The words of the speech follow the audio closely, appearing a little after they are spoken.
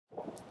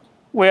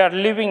We are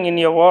living in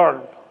a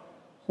world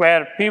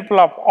where people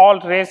of all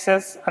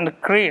races and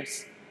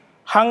creeds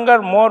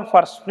hunger more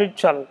for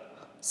spiritual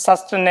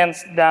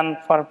sustenance than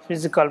for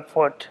physical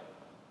food.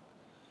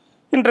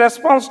 In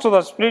response to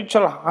the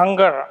spiritual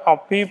hunger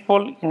of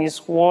people in his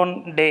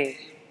own day,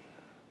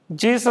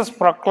 Jesus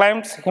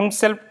proclaims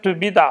himself to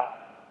be the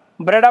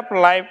bread of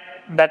life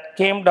that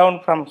came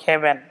down from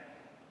heaven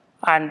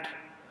and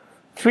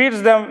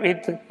feeds them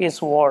with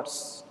his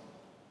words.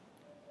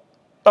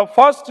 The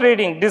first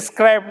reading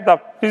described the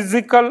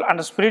physical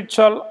and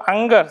spiritual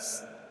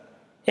hungers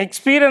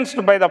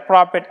experienced by the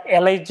prophet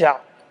Elijah.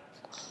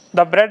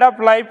 The bread of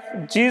life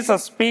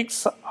Jesus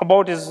speaks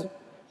about is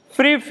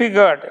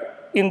prefigured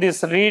in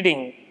this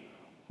reading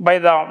by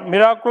the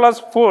miraculous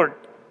food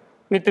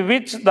with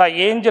which the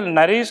angel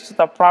nourished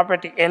the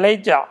prophet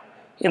Elijah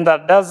in the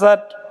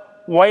desert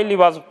while he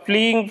was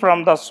fleeing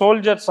from the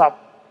soldiers of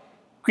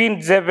Queen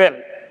Jezebel.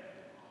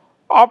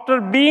 After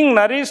being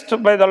nourished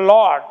by the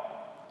Lord,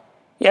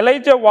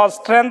 Elijah was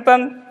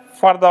strengthened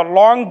for the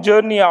long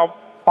journey of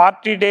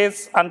 40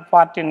 days and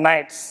 40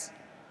 nights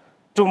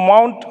to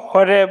Mount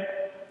Horeb,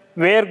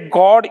 where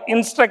God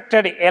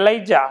instructed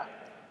Elijah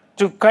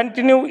to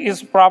continue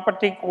his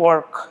prophetic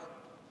work.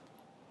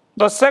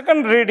 The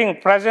second reading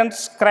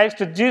presents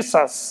Christ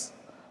Jesus,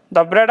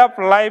 the bread of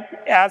life,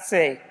 as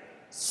a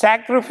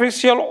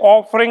sacrificial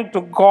offering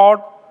to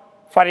God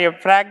for a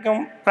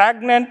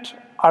fragrant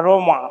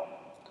aroma.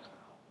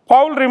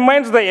 Paul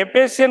reminds the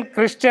Ephesian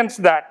Christians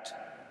that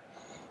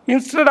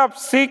instead of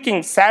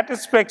seeking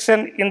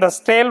satisfaction in the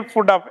stale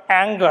food of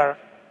anger,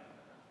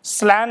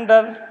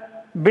 slander,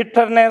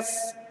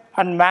 bitterness,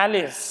 and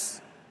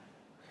malice,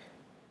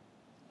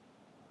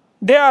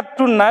 they are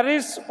to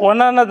nourish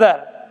one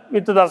another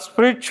with the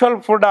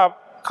spiritual food of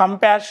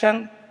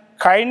compassion,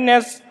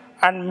 kindness,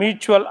 and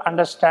mutual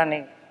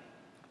understanding.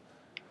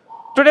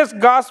 Today's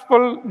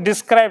gospel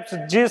describes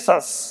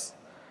Jesus'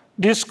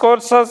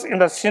 discourses in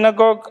the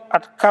synagogue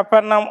at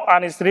Capernaum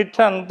on his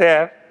return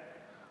there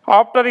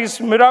after his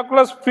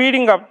miraculous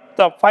feeding of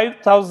the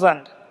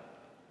 5,000.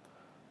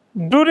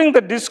 During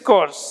the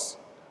discourse,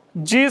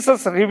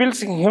 Jesus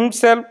reveals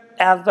himself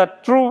as the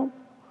true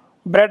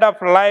bread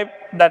of life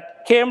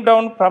that came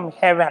down from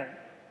heaven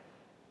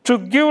to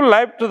give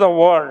life to the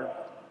world.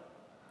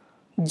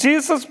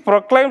 Jesus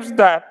proclaims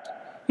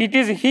that it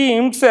is he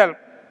himself,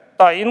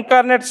 the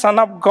incarnate Son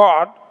of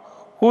God,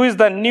 who is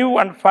the new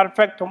and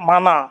perfect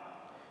manna,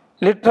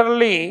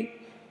 literally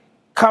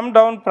come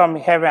down from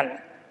heaven.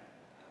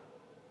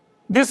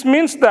 This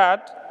means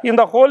that in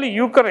the Holy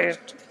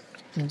Eucharist,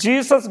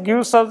 Jesus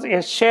gives us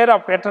a share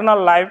of eternal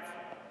life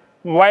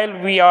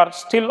while we are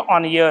still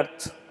on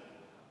earth.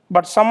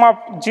 But some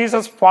of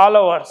Jesus'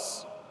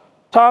 followers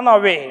turn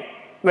away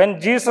when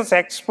Jesus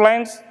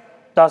explains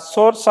the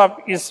source of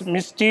his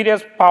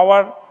mysterious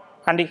power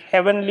and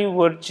heavenly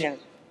origin.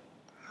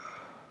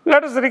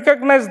 Let us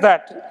recognize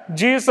that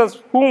Jesus,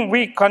 whom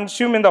we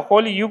consume in the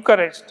Holy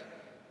Eucharist,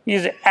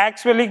 is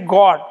actually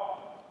God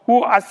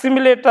who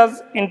assimilates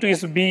us into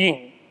his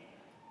being.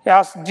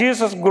 As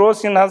Jesus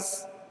grows in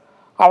us,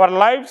 our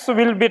lives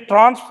will be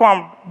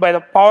transformed by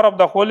the power of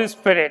the Holy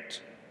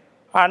Spirit,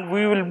 and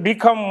we will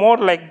become more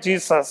like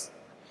Jesus.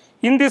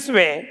 In this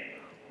way,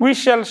 we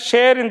shall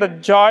share in the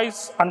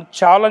joys and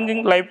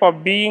challenging life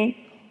of being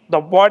the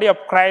body of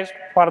Christ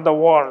for the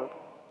world.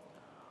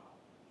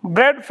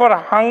 Bread for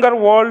a hunger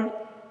world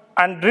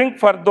and drink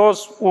for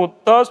those who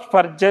thirst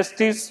for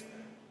justice,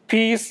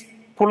 peace,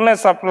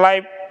 fullness of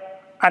life,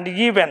 and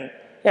even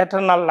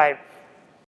eternal life.